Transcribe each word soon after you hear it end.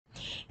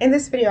In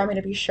this video, I'm going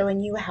to be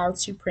showing you how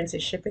to print a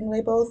shipping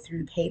label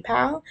through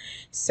PayPal.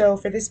 So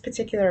for this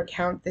particular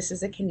account, this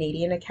is a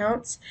Canadian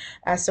account,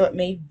 so it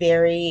may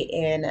vary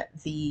in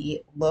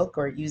the look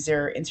or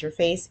user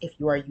interface if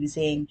you are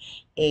using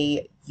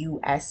a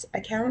US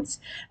account,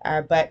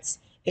 but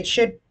it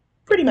should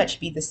pretty much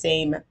be the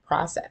same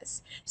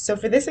process. So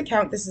for this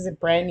account, this is a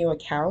brand new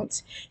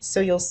account. So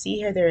you'll see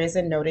here there is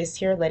a notice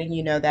here letting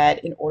you know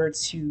that in order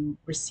to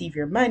receive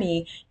your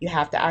money, you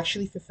have to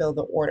actually fulfill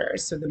the order.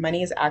 So the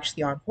money is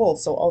actually on hold.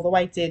 So although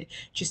I did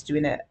just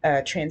do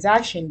a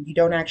transaction, you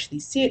don't actually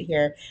see it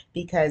here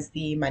because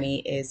the money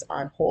is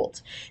on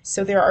hold.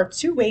 So there are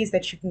two ways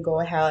that you can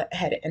go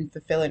ahead and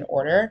fulfill an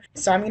order.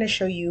 So I'm going to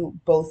show you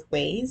both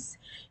ways.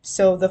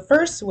 So the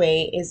first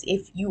way is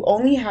if you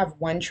only have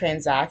one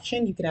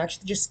transaction, you can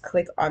actually just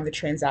click on the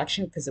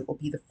transaction because it will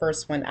be the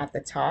first one at the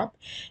top,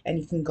 and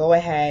you can go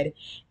ahead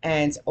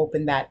and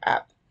open that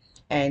up.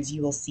 And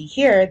you will see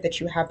here that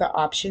you have the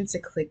option to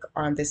click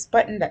on this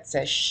button that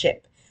says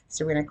ship.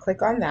 So we're going to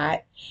click on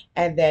that,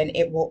 and then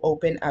it will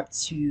open up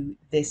to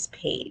this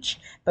page.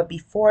 But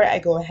before I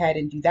go ahead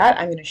and do that,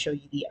 I'm going to show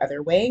you the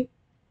other way.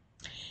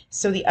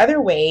 So the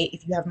other way,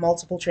 if you have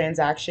multiple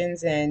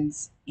transactions and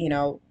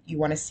you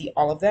want to see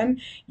all of them,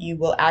 you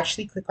will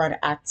actually click on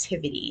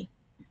activity.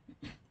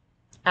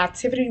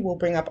 Activity will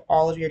bring up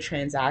all of your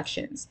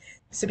transactions.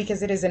 So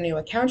because it is a new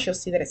account, you'll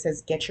see that it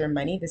says get your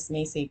money. This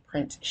may say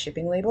print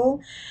shipping label.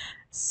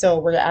 So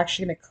we're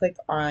actually going to click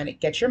on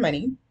get your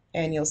money.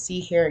 And you'll see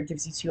here it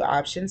gives you two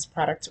options,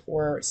 product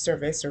or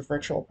service or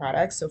virtual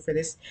product. So for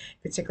this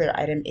particular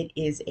item, it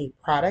is a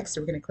product.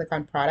 So we're going to click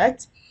on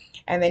product.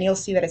 And then you'll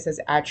see that it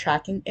says add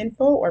tracking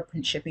info or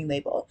print shipping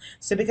label.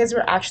 So because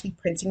we're actually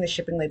printing the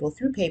shipping label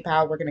through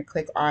PayPal, we're going to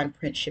click on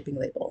print shipping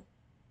label.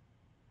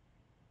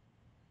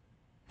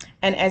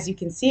 And as you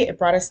can see, it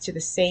brought us to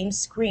the same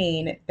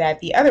screen that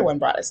the other one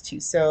brought us to.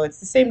 So it's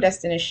the same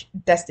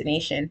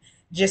destination,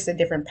 just a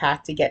different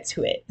path to get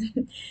to it.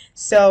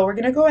 So we're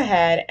going to go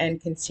ahead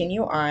and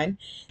continue on.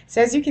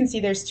 So as you can see,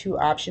 there's two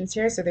options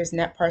here. So there's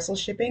net parcel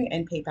shipping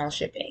and PayPal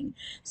shipping.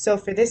 So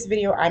for this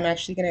video, I'm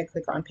actually going to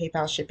click on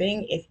PayPal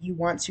shipping. If you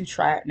want to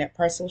try out net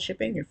parcel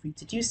shipping, you're free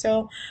to do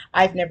so.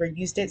 I've never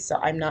used it, so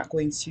I'm not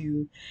going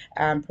to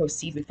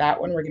proceed with that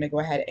one. We're going to go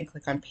ahead and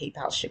click on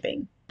PayPal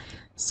shipping.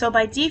 So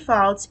by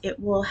default, it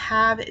will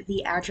have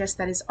the address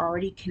that is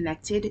already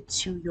connected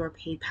to your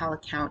PayPal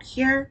account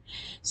here.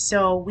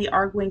 So we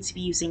are going to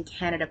be using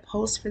Canada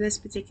Post for this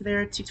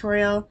particular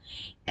tutorial,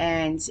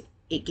 and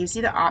it gives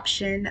you the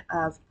option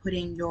of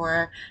putting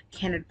your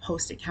Canada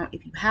Post account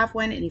if you have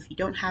one, and if you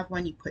don't have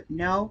one, you put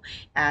no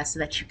so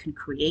that you can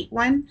create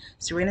one.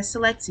 So we're going to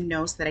select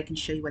no so that I can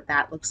show you what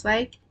that looks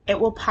like. It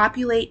will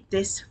populate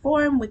this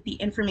form with the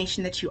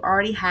information that you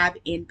already have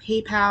in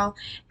PayPal,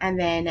 and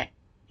then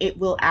it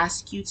will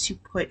ask you to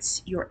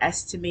put your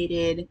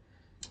estimated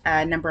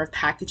number of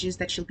packages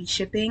that you'll be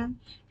shipping,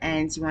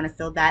 and you want to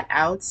fill that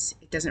out.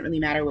 It doesn't really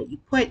matter what you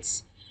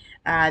put.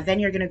 Then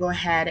you're going to go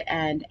ahead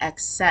and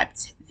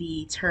accept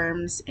the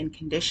terms and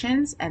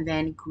conditions, and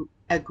then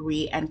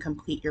agree and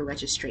complete your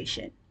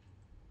registration.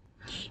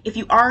 If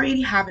you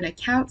already have an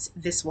account,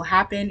 this will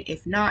happen.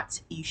 If not,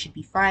 you should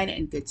be fine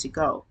and good to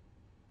go.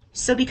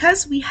 So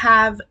because we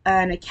have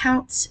an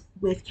account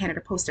with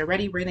Canada Post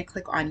already, we're going to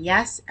click on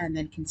yes and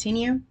then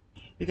continue.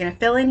 You're going to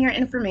fill in your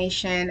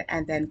information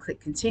and then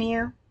click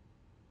continue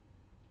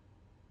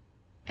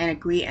and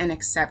agree and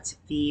accept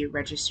the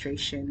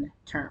registration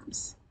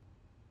terms.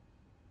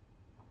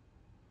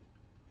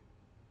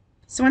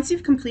 So once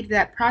you've completed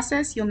that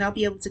process, you'll now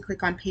be able to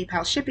click on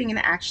PayPal shipping and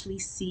actually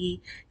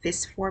see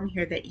this form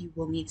here that you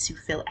will need to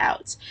fill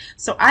out.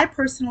 So I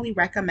personally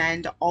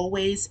recommend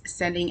always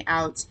sending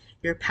out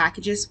your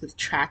packages with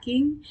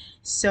tracking.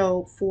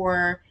 So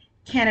for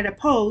Canada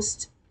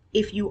Post,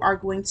 if you are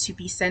going to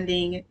be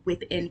sending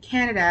within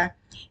Canada,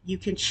 you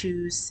can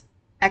choose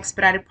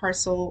expedited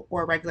parcel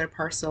or regular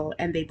parcel,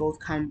 and they both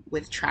come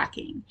with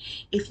tracking.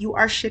 If you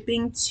are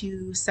shipping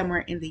to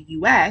somewhere in the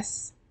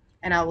US,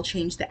 and I will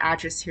change the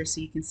address here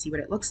so you can see what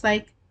it looks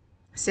like.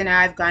 So now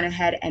I've gone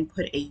ahead and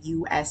put a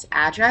US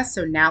address,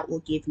 so now it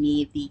will give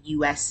me the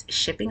US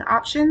shipping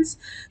options.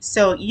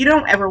 So you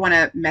don't ever want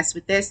to mess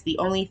with this. The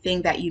only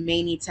thing that you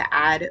may need to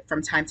add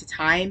from time to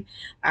time,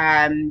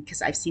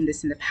 because I've seen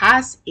this in the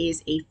past,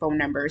 is a phone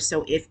number.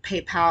 So if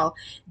PayPal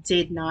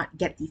did not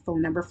get the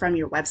phone number from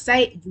your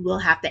website, you will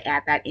have to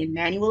add that in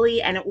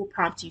manually, and it will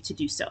prompt you to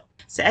do so.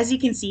 So as you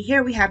can see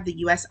here, we have the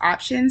US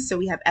options. So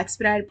we have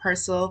expedited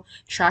parcel,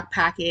 track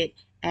packet,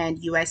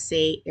 and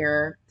USA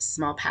Air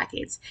small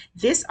packets.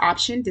 This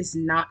option does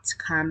not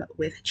come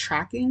with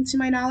tracking to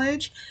my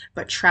knowledge,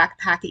 but Track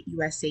Packet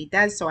USA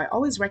does, so I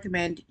always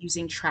recommend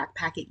using Track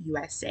Packet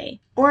USA.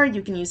 Or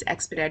you can use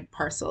expedited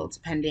parcel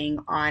depending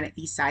on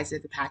the size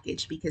of the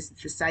package, because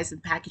if the size of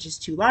the package is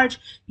too large,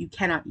 you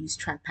cannot use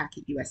Track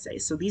Packet USA.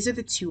 So these are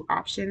the two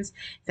options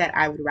that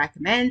I would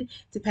recommend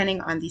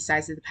depending on the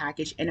size of the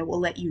package, and it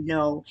will let you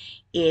know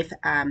if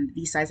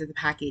the size of the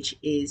package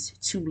is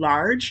too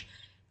large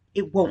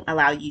it won't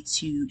allow you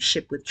to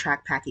ship with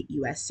Track Packet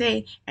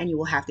USA, and you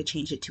will have to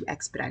change it to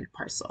expedited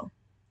parcel.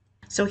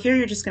 So here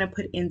you're just going to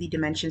put in the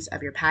dimensions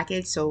of your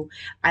package. So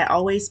I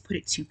always put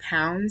it to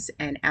pounds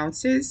and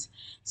ounces.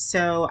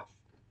 So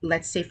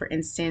let's say, for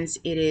instance,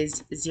 it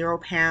is 0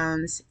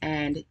 pounds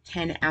and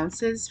 10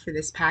 ounces for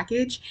this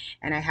package,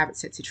 and I have it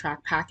set to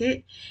Track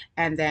Packet.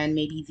 And then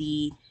maybe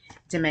the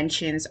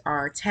dimensions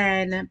are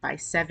 10 by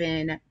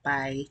 7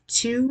 by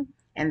 2,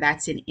 and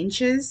that's in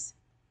inches.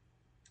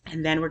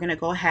 And then we're going to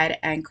go ahead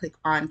and click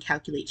on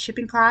Calculate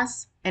Shipping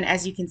Costs. And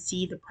as you can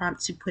see, the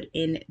prompt to put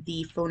in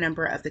the phone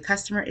number of the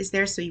customer is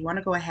there. So you want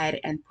to go ahead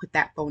and put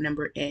that phone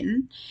number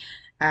in.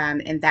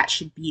 And that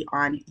should be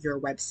on your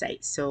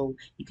website. So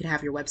you can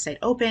have your website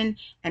open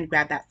and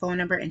grab that phone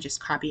number and just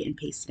copy it and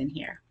paste it in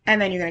here.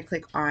 And then you're going to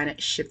click on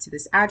Ship to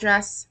this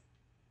address.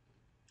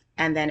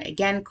 And then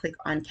again, click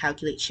on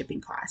Calculate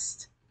Shipping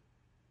Cost.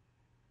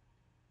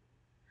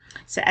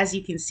 So as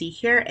you can see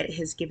here, it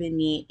has given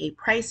me a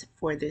price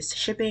for this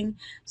shipping.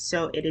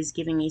 So it is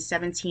giving me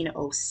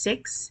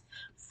 $17.06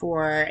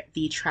 for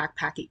the Track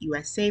Packet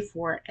USA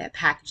for a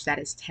package that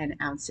is 10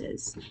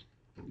 ounces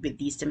with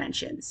these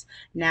dimensions.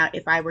 Now,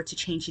 if I were to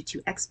change it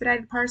to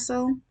expedited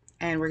parcel,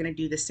 and we're going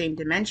to do the same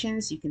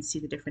dimensions, you can see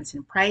the difference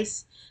in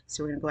price.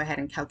 So we're going to go ahead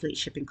and calculate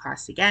shipping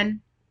costs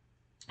again.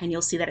 And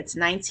you'll see that it's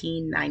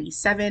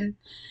 $19.97.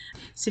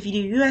 So if you do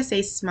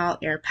USA small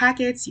air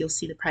packets, you'll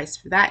see the price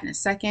for that in a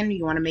second.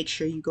 You want to make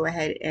sure you go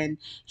ahead and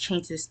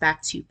change this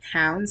back to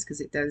pounds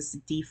because it does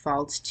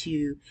default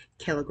to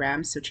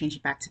kilograms. So change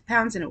it back to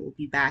pounds and it will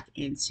be back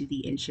into the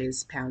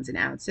inches, pounds, and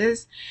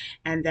ounces.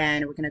 And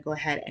then we're going to go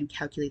ahead and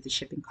calculate the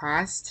shipping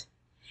cost.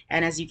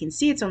 And as you can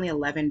see, it's only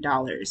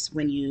 $11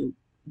 when you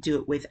do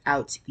it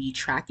without the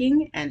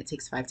tracking, and it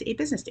takes 5 to 8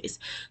 business days.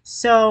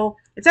 So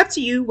it's up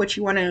to you what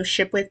you want to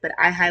ship with, but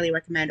I highly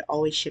recommend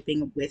always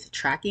shipping with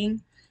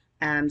tracking.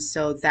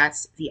 So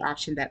that's the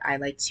option that I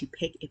like to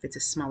pick if it's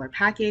a smaller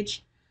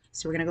package.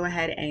 So we're going to go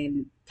ahead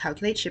and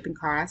calculate shipping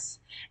costs,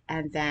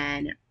 and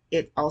then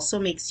it also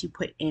makes you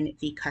put in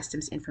the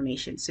customs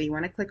information. So you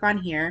want to click on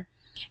here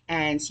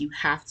and you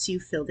have to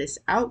fill this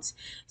out.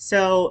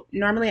 So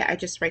normally I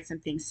just write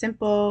something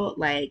simple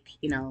like,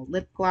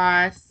 lip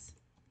gloss,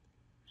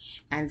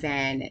 and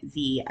then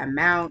the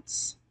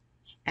amount,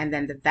 and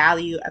then the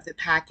value of the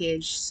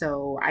package.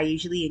 So I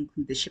usually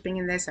include the shipping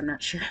in this. I'm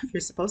not sure if you're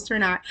supposed to or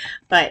not,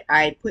 but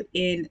I put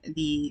in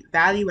the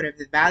value, whatever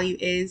the value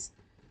is,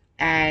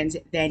 and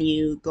then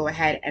you go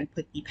ahead and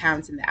put the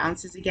pounds and the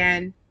ounces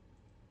again.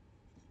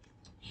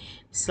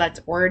 Select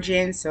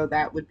origin, so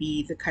that would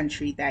be the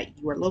country that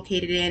you are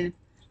located in.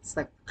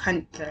 Select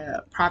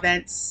the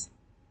province,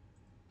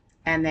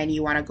 and then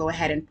you want to go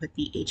ahead and put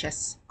the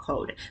HS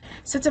code.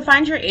 So to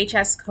find your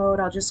HS code,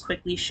 I'll just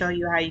quickly show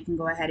you how you can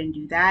go ahead and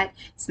do that.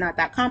 It's not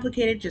that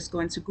complicated. Just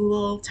go into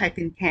Google, type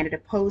in Canada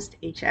Post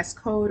HS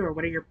code, or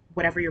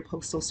whatever your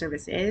postal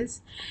service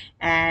is,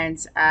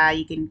 and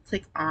you can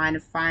click on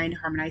Find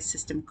Harmonized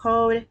System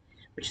Code,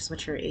 which is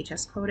what your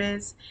HS code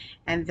is.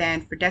 And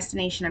then for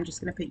destination, I'm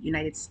just going to put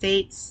United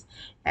States,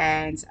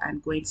 and I'm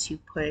going to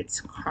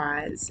put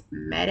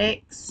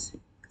cosmetics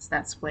because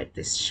that's what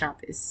this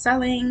shop is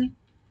selling.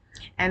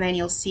 And then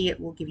you'll see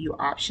it will give you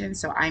options.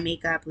 So eye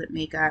makeup, lip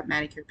makeup,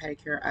 manicure,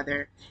 pedicure,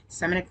 other.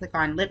 So I'm going to click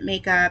on lip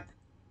makeup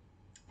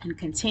and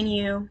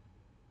continue.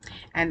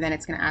 And then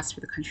it's going to ask for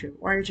the country of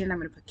origin. I'm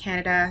going to put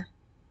Canada.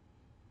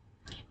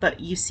 But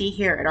you see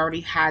here, it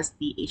already has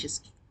the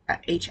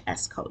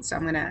HS code. So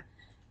I'm going to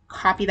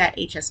copy that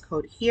HS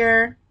code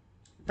here.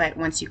 But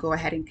once you go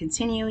ahead and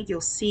continue, you'll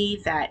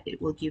see that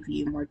it will give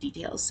you more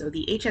details. So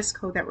the HS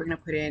code that we're going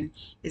to put in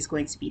is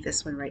going to be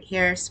this one right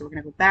here. So we're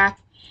going to go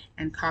back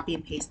and copy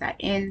and paste that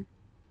in.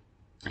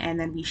 And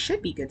then we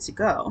should be good to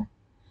go.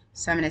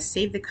 So I'm going to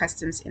save the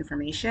customs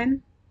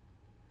information.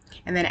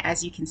 And then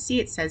as you can see,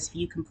 it says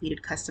view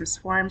completed customs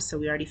form. So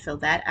we already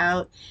filled that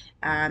out,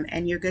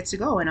 and you're good to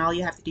go. And all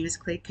you have to do is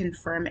click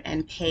confirm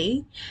and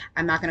pay.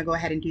 I'm not going to go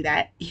ahead and do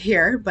that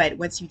here, but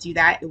once you do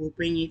that, it will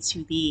bring you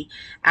to the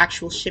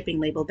actual shipping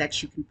label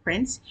that you can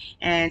print.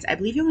 And I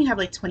believe you only have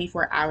like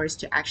 24 hours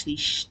to actually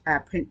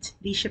print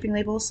these shipping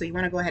labels. So you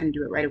want to go ahead and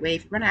do it right away.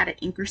 If you run out of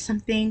ink or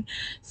something,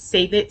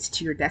 save it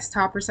to your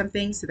desktop or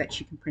something so that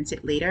you can print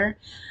it later.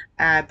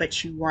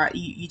 But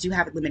you do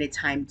have a limited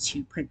time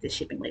to print the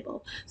shipping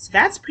label. So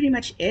that's pretty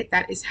much it.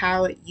 That is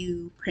how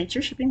you print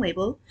your shipping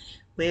label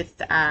with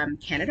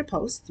Canada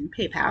Post through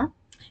PayPal.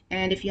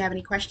 And if you have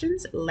any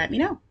questions, let me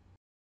know.